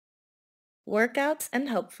workouts, and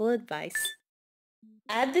helpful advice.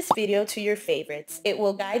 Add this video to your favorites. It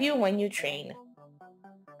will guide you when you train.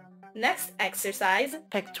 Next exercise,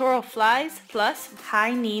 pectoral flies plus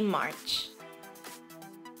high knee march.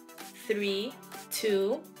 3,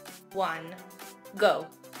 2, 1, go.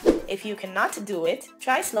 If you cannot do it,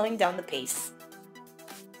 try slowing down the pace.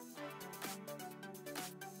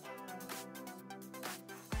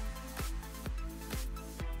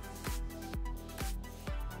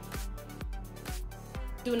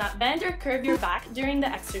 Do not bend or curve your back during the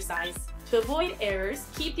exercise. To avoid errors,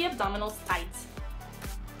 keep the abdominals tight.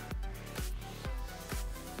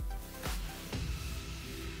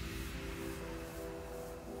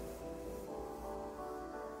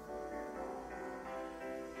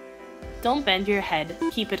 Don't bend your head.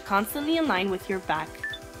 Keep it constantly in line with your back.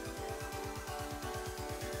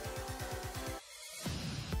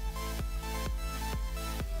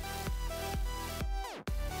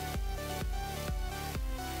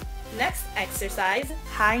 Next exercise,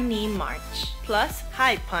 high knee march plus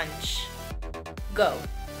high punch. Go.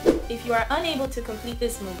 If you are unable to complete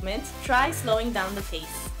this movement, try slowing down the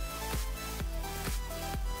pace.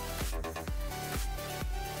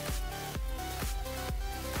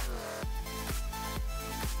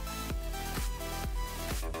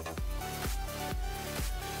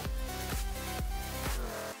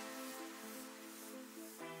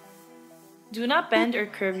 Do not bend or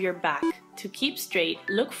curve your back. To keep straight,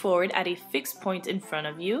 look forward at a fixed point in front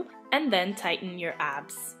of you and then tighten your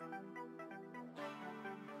abs.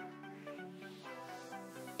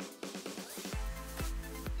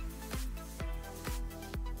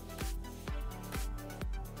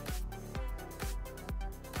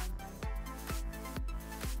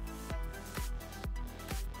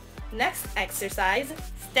 Next exercise,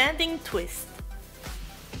 standing twist.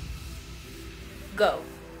 Go.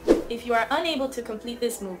 If you are unable to complete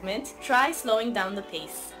this movement, try slowing down the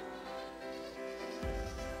pace.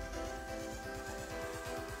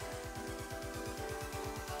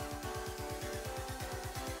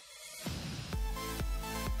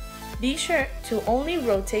 Be sure to only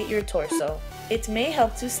rotate your torso. It may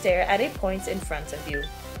help to stare at a point in front of you.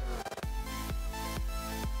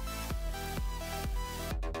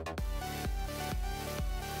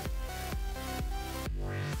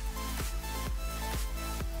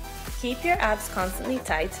 Keep your abs constantly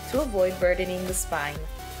tight to avoid burdening the spine.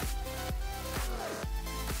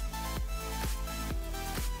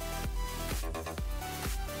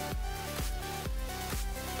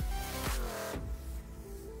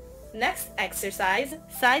 Next exercise,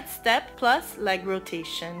 side step plus leg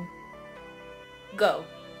rotation. Go.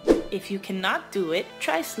 If you cannot do it,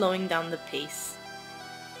 try slowing down the pace.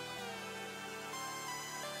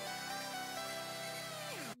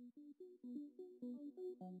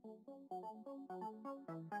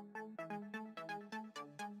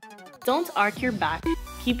 Don't arc your back.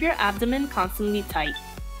 Keep your abdomen constantly tight.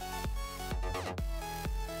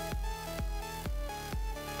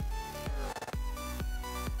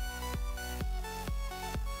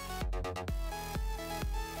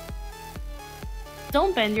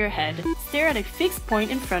 Don't bend your head. Stare at a fixed point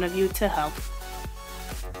in front of you to help.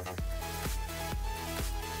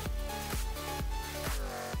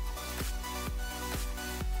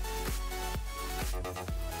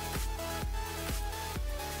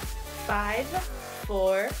 Five,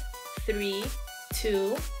 4, 3,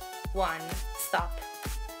 2, 1. Stop.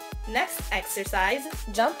 Next exercise,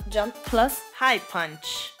 jump, jump plus high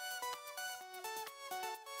punch.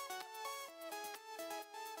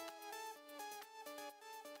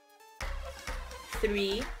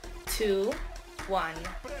 Three, 2, 1.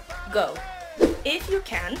 Go. If you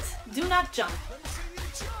can't, do not jump.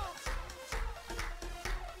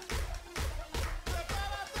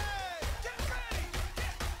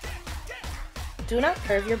 Do not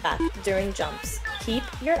curve your back during jumps. Keep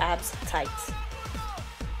your abs tight.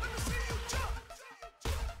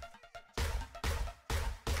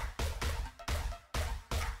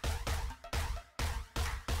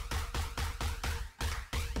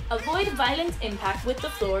 Avoid violent impact with the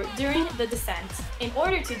floor during the descent. In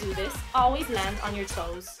order to do this, always land on your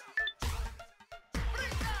toes.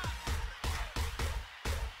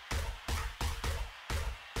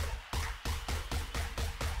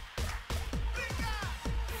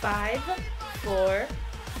 Five, 4,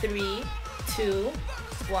 3, 2,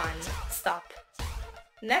 1. Stop.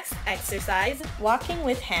 Next exercise, walking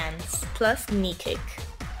with hands plus knee kick.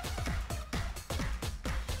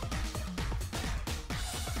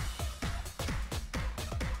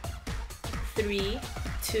 3,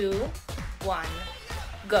 2, 1.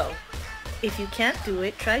 Go. If you can't do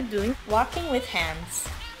it, try doing walking with hands.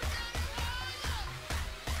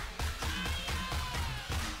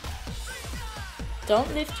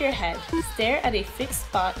 Don't lift your head. Stare at a fixed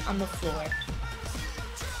spot on the floor.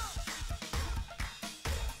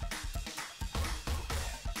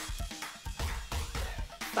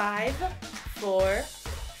 5, 4,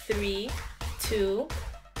 3, 2,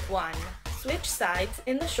 1. Switch sides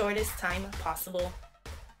in the shortest time possible.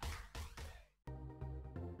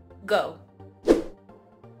 Go.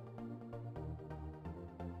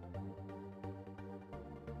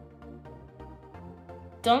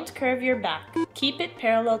 Don't curve your back. Keep it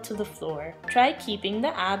parallel to the floor. Try keeping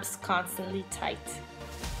the abs constantly tight.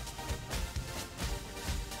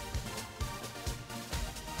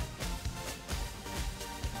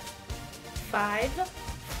 5,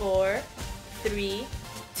 4, 3,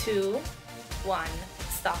 2, 1.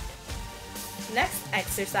 Stop. Next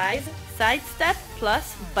exercise, side step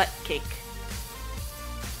plus butt kick.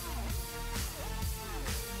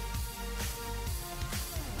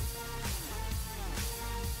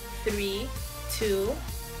 Three, 2,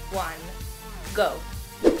 1. Go.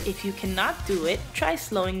 If you cannot do it, try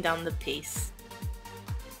slowing down the pace.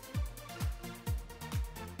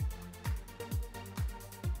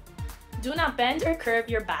 Do not bend or curve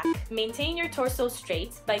your back. Maintain your torso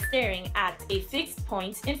straight by staring at a fixed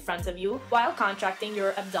point in front of you while contracting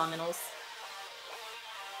your abdominals.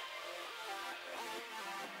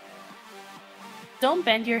 Don't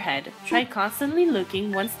bend your head. Try constantly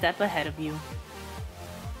looking one step ahead of you.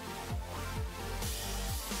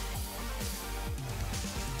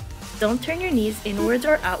 Don't turn your knees inwards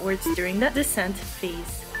or outwards during the descent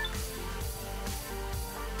phase.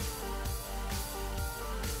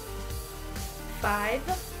 5,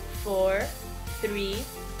 4, 3,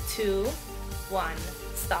 2, 1.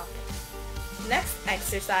 Stop. Next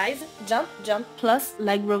exercise, jump, jump plus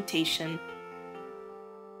leg rotation.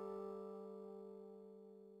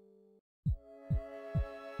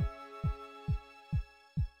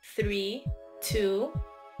 Three, 2,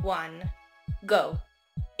 1. Go.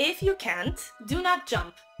 If you can't, do not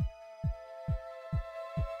jump.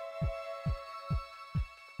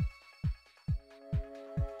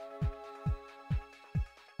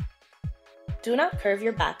 Do not curve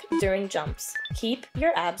your back during jumps. Keep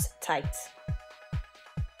your abs tight.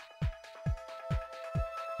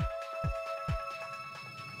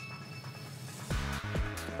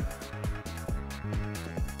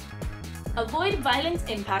 Avoid violent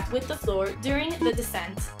impact with the floor during the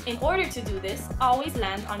descent. In order to do this, always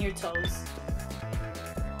land on your toes.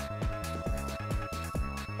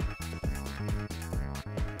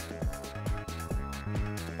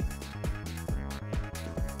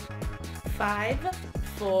 Five,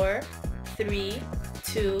 4, 3,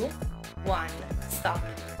 2, 1. Stop.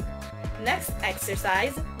 Next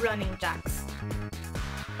exercise, running jacks.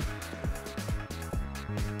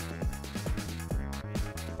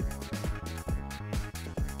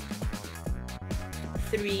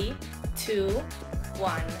 Three, 2,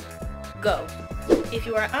 1. Go. If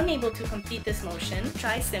you are unable to complete this motion,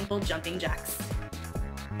 try simple jumping jacks.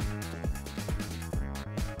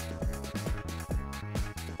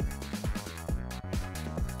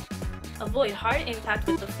 Avoid hard impact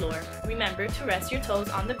with the floor. Remember to rest your toes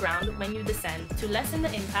on the ground when you descend to lessen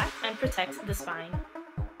the impact and protect the spine.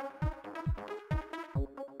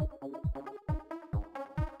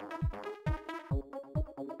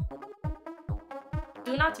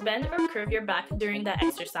 Do not bend or curve your back during the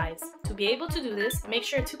exercise. To be able to do this, make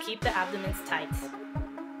sure to keep the abdomens tight.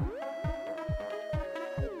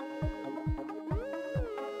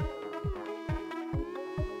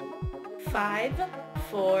 Five,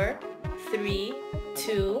 4, 3,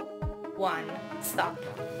 2, 1. Stop.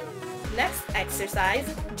 Next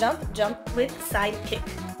exercise, jump, jump with side kick.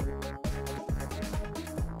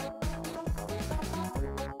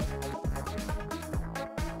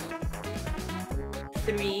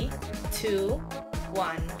 Three, 2,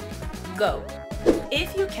 1. Go.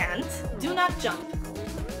 If you can't, do not jump.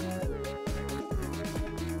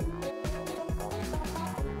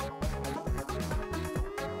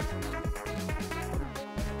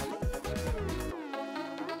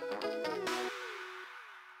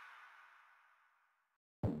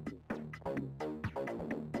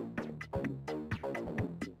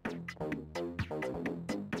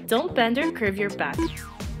 Don't bend or curve your back.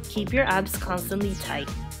 Keep your abs constantly tight.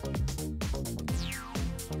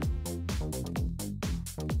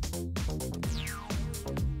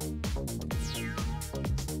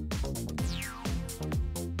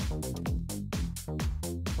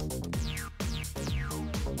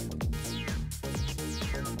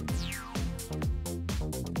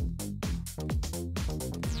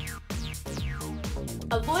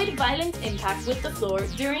 Avoid violent impact with the floor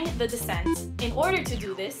during the descent. In order to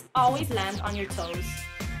do this, always land on your toes.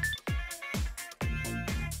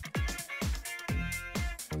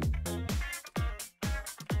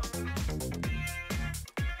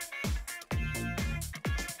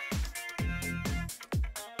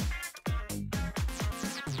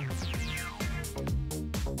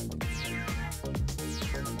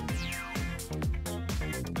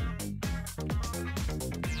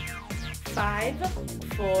 5,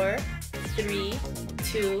 4, 3,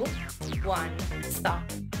 2, 1. Stop.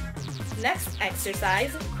 Next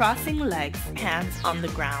exercise, crossing legs, hands on the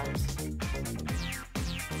ground.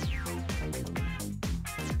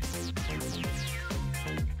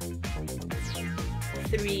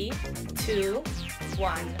 3, 2,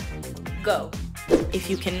 1. Go. If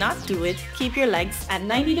you cannot do it, keep your legs at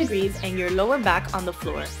 90 degrees and your lower back on the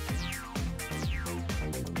floor.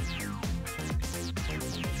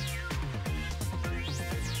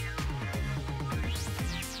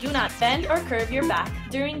 Do not bend or curve your back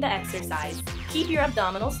during the exercise. Keep your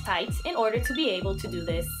abdominals tight in order to be able to do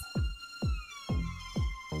this.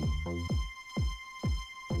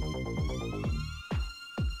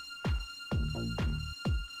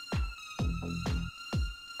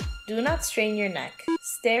 Do not strain your neck.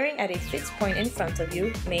 Staring at a fixed point in front of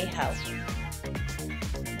you may help.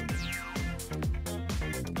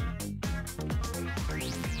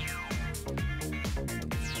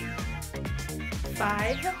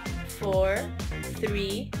 Five, 4,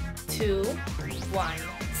 3, 2, 1.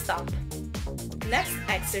 Stop. Next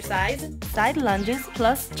exercise, side lunges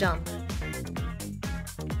plus jump.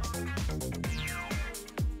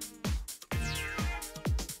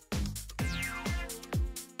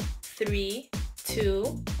 3, 2,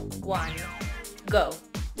 1. Go.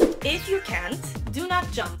 If you can't, do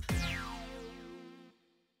not jump.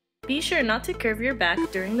 Be sure not to curve your back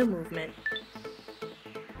during the movement.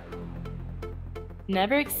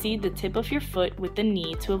 Never exceed the tip of your foot with the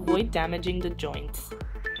knee to avoid damaging the joints.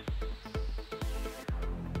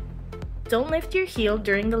 Don't lift your heel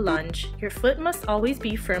during the lunge. Your foot must always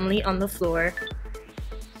be firmly on the floor.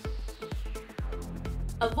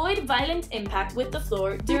 Avoid violent impact with the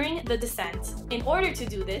floor during the descent. In order to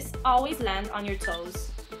do this, always land on your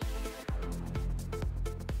toes.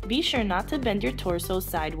 Be sure not to bend your torso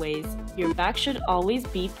sideways. Your back should always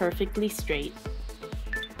be perfectly straight.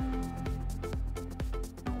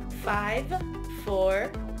 5,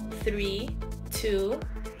 4, 3, 2,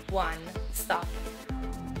 1. Stop.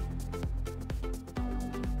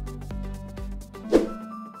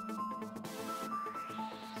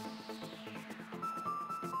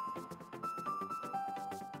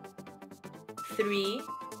 Three,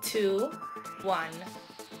 2, 1.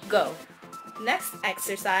 Go. Next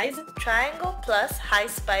exercise, triangle plus high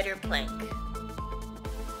spider plank.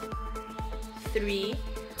 3,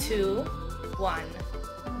 2, 1.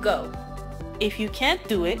 Go. If you can't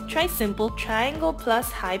do it, try simple triangle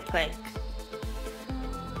plus high plank.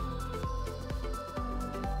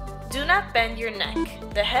 Do not bend your neck.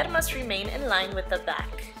 The head must remain in line with the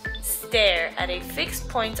back. Stare at a fixed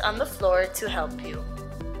point on the floor to help you.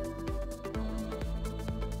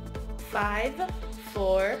 5,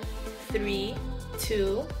 4, 3,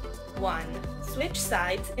 2, 1. Switch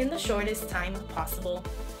sides in the shortest time possible.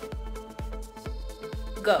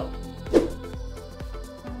 Go.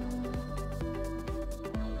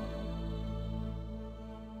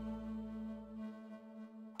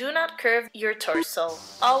 Do not curve your torso.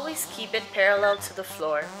 Always keep it parallel to the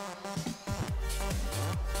floor.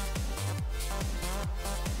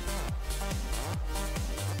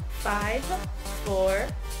 5, 4,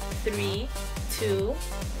 3, 2,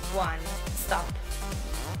 1. Stop.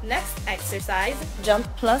 Next exercise, jump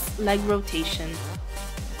plus leg rotation.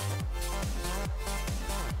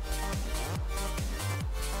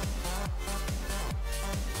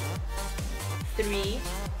 3,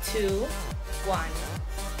 2, 1.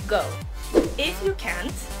 Go. If you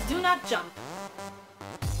can't, do not jump.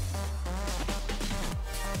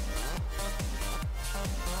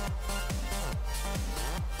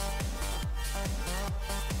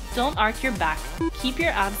 Don't arc your back. Keep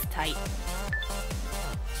your abs tight.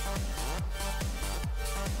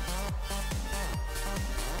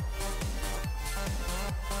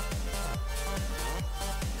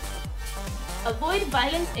 Avoid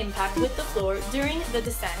violent impact with the floor during the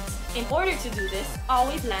descent. In order to do this,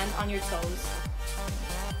 always land on your toes.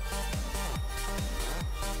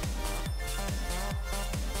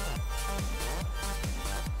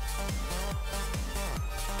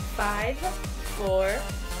 Five, 4,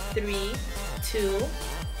 3, 2,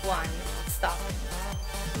 1. Stop.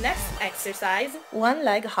 Next exercise, one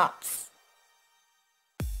leg hops.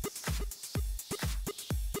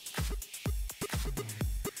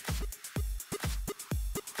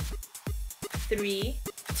 3,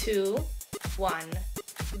 2, 1.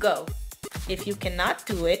 Go. If you cannot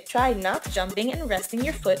do it, try not jumping and resting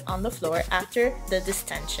your foot on the floor after the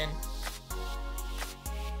distension.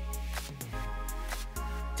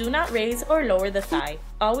 Do not raise or lower the thigh.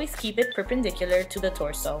 Always keep it perpendicular to the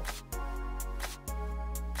torso.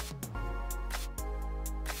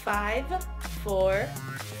 5, 4,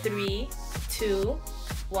 3, 2,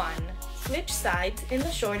 1. Switch sides in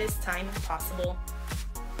the shortest time possible.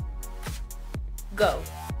 Go.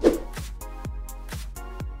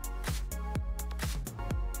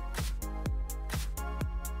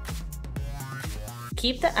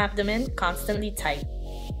 Keep the abdomen constantly tight.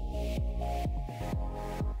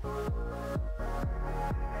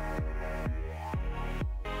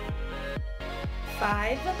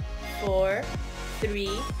 5, 4, 3,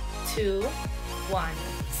 2, 1.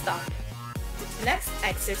 Stop. Next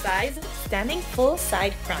exercise, standing full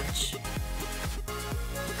side crunch.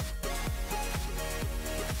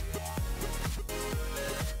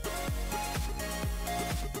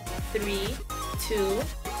 3, 2,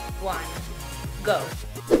 1. Go.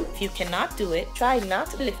 If you cannot do it, try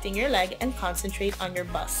not lifting your leg and concentrate on your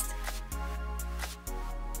bust.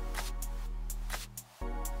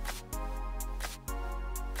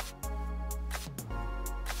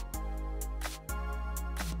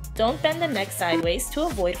 Don't bend the neck sideways to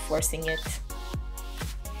avoid forcing it.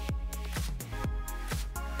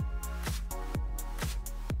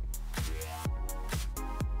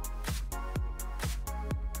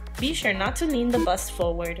 Be sure not to lean the bust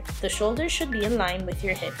forward. The shoulders should be in line with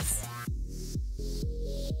your hips.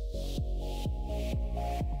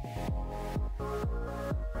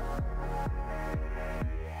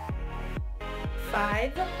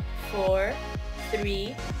 Five, 4,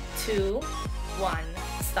 3, 2, 1.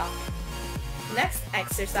 Stop. Next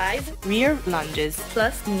exercise, rear lunges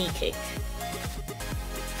plus knee kick.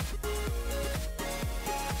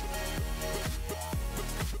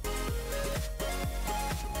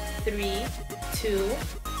 3, 2,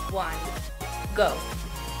 1. Go.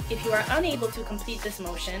 If you are unable to complete this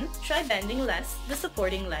motion, try bending less the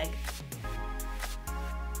supporting leg.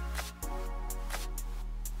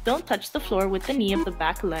 Don't touch the floor with the knee of the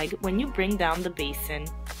back leg when you bring down the basin.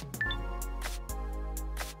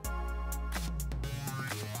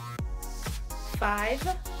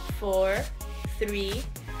 5, 4, 3,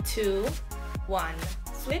 2, 1.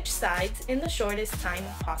 Switch sides in the shortest time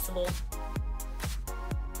possible.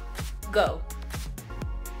 Go.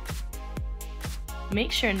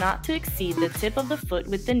 Make sure not to exceed the tip of the foot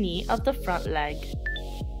with the knee of the front leg.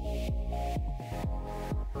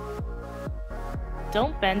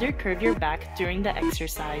 Don't bend or curve your back during the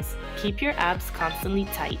exercise. Keep your abs constantly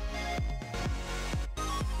tight.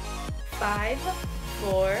 5,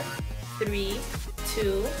 4, 3,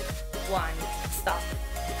 2, 1. Stop.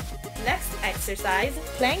 Next exercise,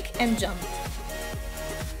 plank and jump.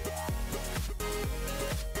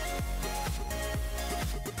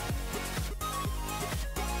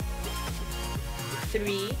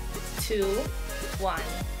 3, 2, 1.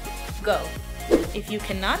 Go. If you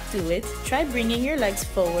cannot do it, try bringing your legs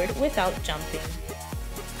forward without jumping.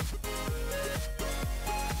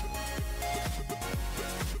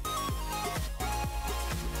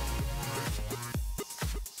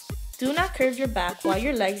 Do not curve your back while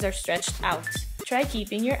your legs are stretched out. Try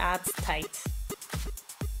keeping your abs tight.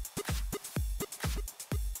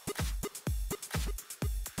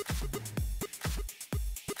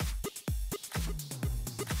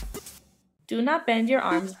 Do not bend your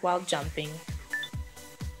arms while jumping.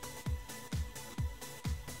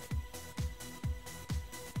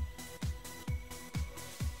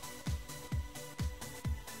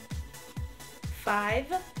 Five,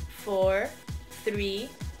 4, 3,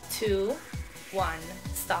 2, 1.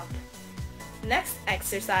 Stop. Next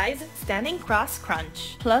exercise, standing cross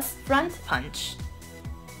crunch plus front punch.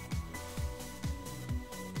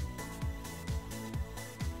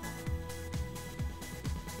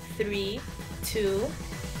 3, 2,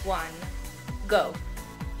 1. Go.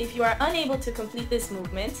 If you are unable to complete this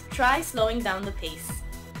movement, try slowing down the pace.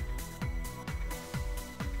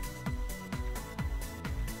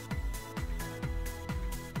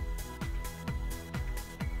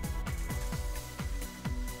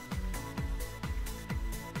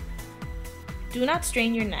 Do not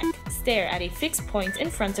strain your neck. Stare at a fixed point in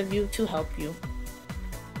front of you to help you.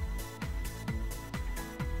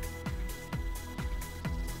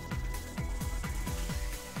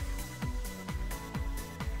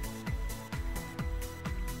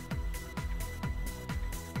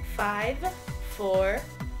 Five, 4,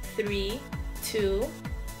 3, 2,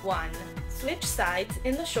 1. Switch sides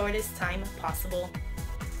in the shortest time possible.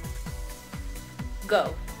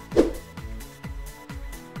 Go.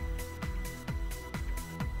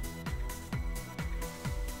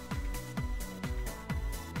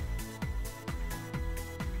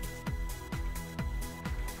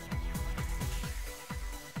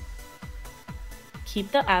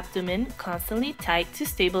 Keep the abdomen constantly tight to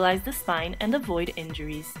stabilize the spine and avoid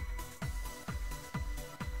injuries.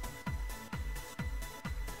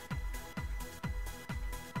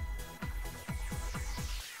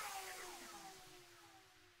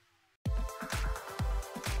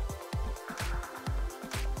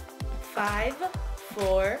 5,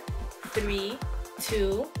 4, 3,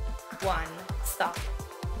 2, 1. Stop.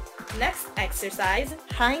 Next exercise,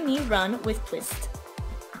 high knee run with twist.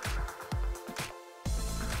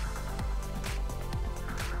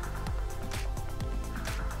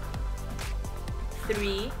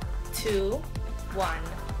 3, 2, 1,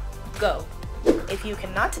 go. If you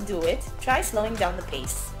cannot do it, try slowing down the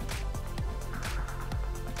pace.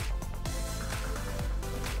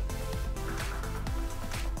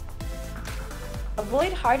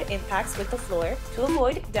 Avoid hard impacts with the floor to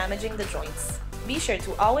avoid damaging the joints. Be sure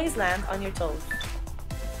to always land on your toes.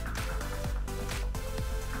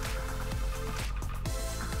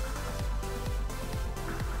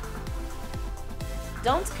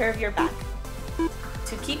 Don't curve your back.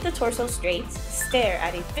 To keep the torso straight, stare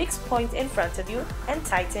at a fixed point in front of you and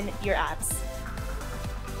tighten your abs.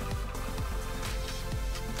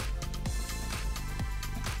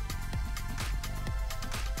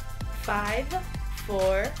 Five,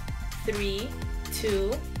 4, 3,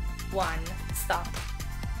 2, 1. Stop.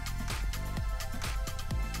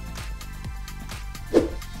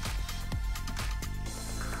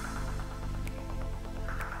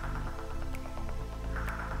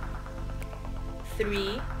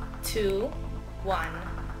 Three, 2, 1,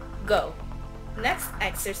 go. Next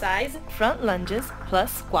exercise, front lunges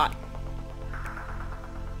plus squat.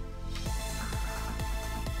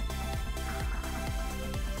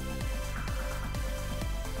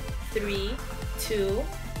 3, 2,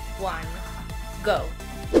 1, go.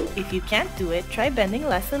 If you can't do it, try bending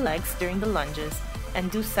less the legs during the lunges and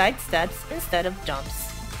do side steps instead of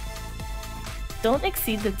jumps. Don't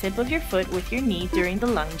exceed the tip of your foot with your knee during the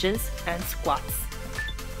lunges and squats.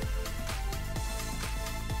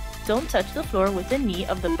 Don't touch the floor with the knee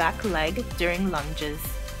of the back leg during lunges.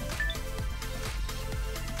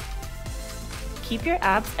 Keep your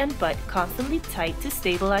abs and butt constantly tight to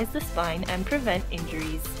stabilize the spine and prevent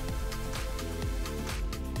injuries.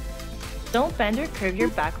 Don't bend or curve your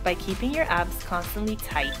back by keeping your abs constantly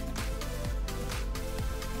tight.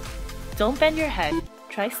 Don't bend your head.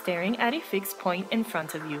 Try staring at a fixed point in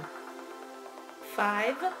front of you.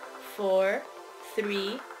 5, 4,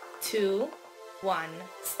 3, 2, 1.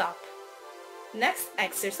 Stop. Next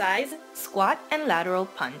exercise, squat and lateral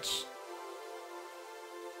punch.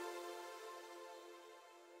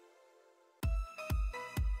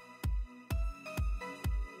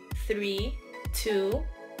 3, 2,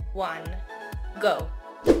 1, go.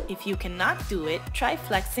 If you cannot do it, try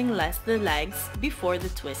flexing less the legs before the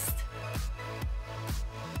twist.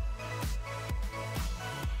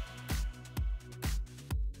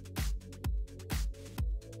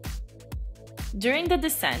 During the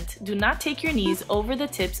descent, do not take your knees over the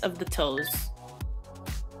tips of the toes.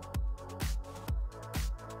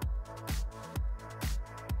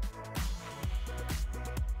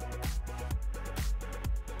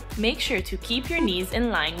 Make sure to keep your knees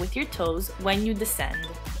in line with your toes when you descend.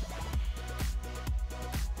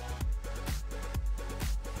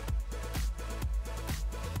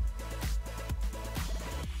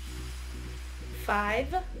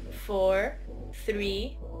 Five, 4,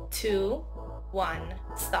 3, 2, 1.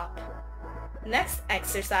 Stop. Next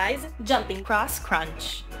exercise, jumping cross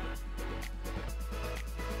crunch.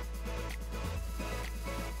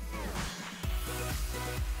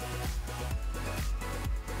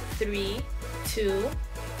 3, 2,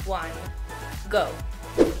 1, go.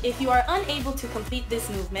 If you are unable to complete this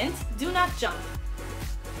movement, do not jump.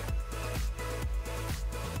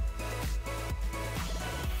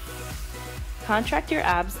 Contract your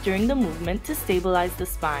abs during the movement to stabilize the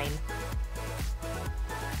spine.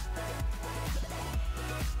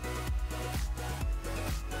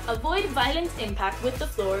 Avoid violent impact with the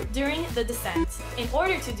floor during the descent. In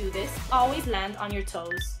order to do this, always land on your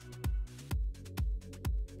toes.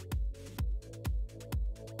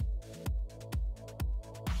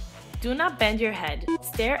 Do not bend your head.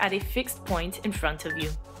 Stare at a fixed point in front of you.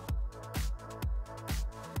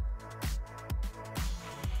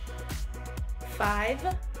 Five,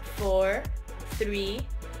 4, 3,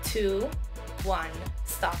 2, 1.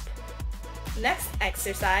 Stop. Next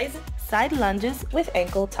exercise, side lunges with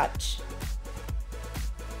ankle touch.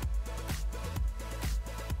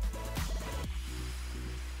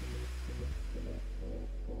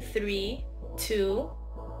 3, 2,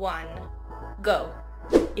 1, go.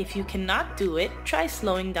 If you cannot do it, try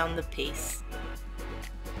slowing down the pace.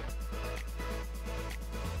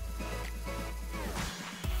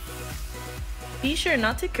 Be sure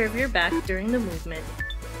not to curve your back during the movement.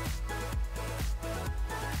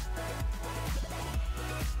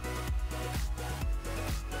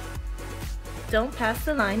 Don't pass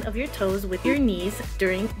the line of your toes with your knees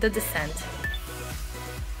during the descent.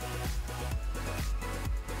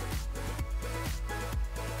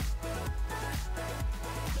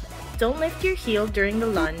 Don't lift your heel during the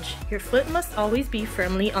lunge. Your foot must always be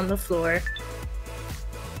firmly on the floor.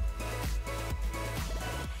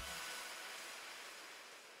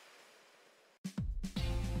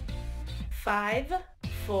 5,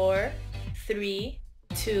 4, 3,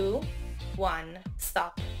 2, 1.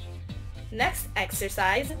 Stop. Next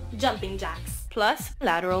exercise, jumping jacks plus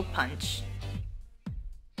lateral punch.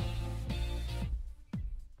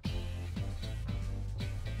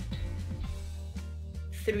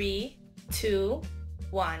 3, 2,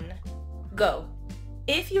 1. Go.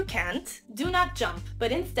 If you can't, do not jump,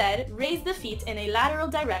 but instead raise the feet in a lateral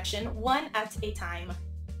direction one at a time.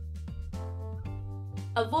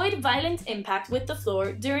 Avoid violent impact with the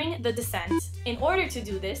floor during the descent. In order to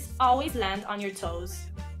do this, always land on your toes.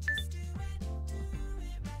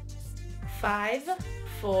 5,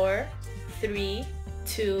 4, 3,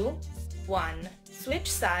 2, 1.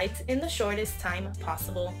 Switch sides in the shortest time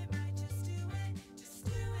possible.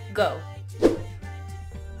 Go.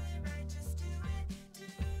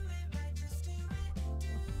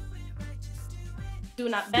 Do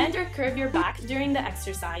not bend or curve your back during the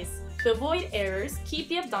exercise. To avoid errors, keep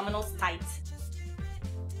the abdominals tight.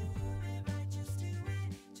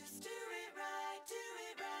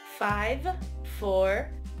 Five, 4,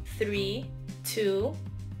 3, 2,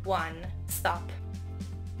 1. Stop.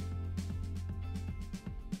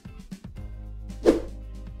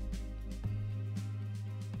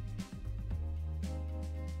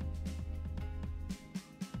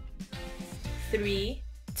 Three,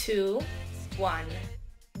 2, 1.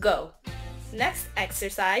 Go. Next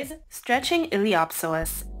exercise, stretching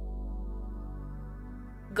iliopsoas.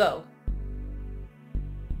 Go.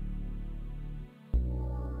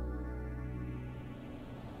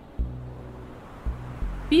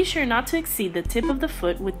 Be sure not to exceed the tip of the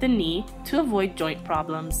foot with the knee to avoid joint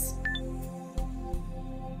problems.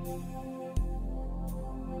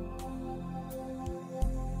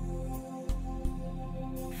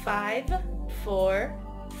 5, 4,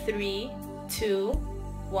 3, 2,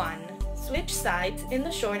 1. Switch sides in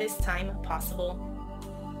the shortest time possible.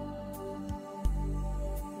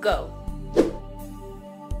 Go.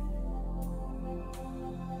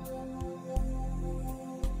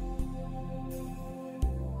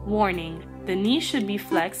 Warning: the knee should be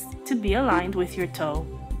flexed to be aligned with your toe.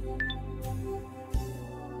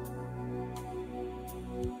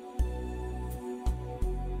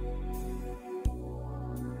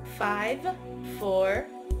 5, 4,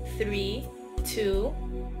 3, 2,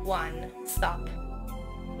 1. Stop.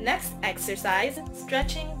 Next exercise,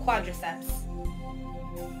 stretching quadriceps.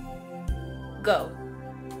 Go.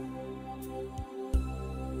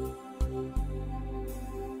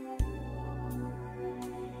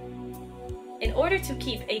 In order to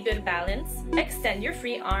keep a good balance, extend your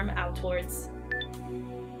free arm outwards.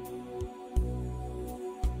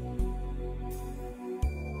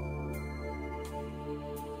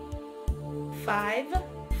 5,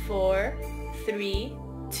 4, 3,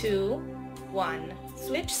 2, 1.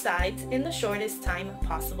 Switch sides in the shortest time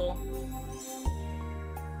possible.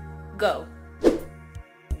 Go.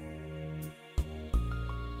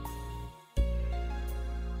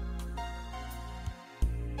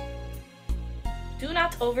 Do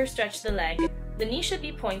not overstretch the leg. The knee should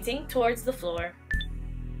be pointing towards the floor.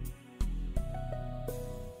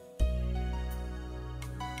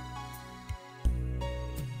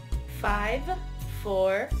 5,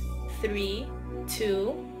 4, 3, 2,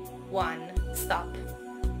 1. Stop.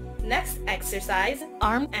 Next exercise,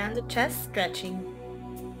 arm and chest stretching.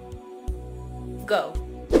 Go.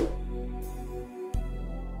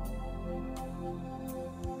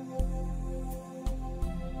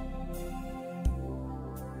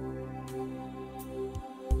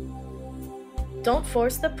 Don't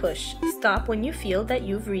force the push. Stop when you feel that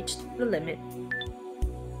you've reached the limit.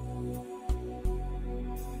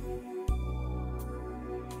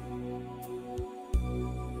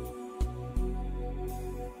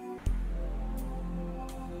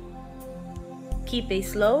 'Keep a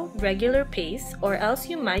slow, regular pace, or else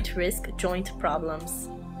you might risk joint problems.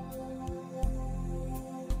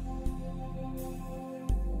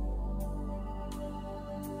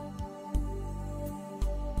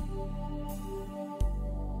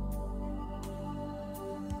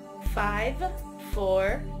 Five,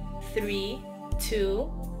 4, 3,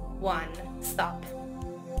 2, 1. Stop.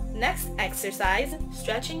 Next exercise,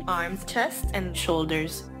 stretching arms, chest, and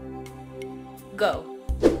shoulders. Go.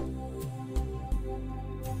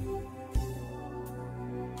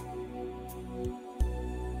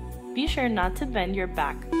 Be sure not to bend your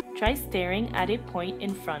back. Try staring at a point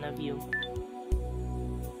in front of you.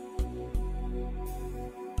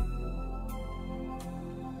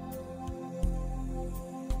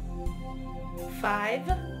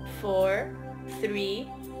 5, 4,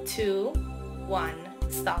 3, 2, 1.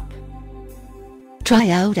 Stop. Try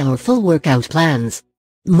out our full workout plans.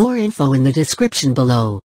 More info in the description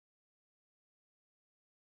below.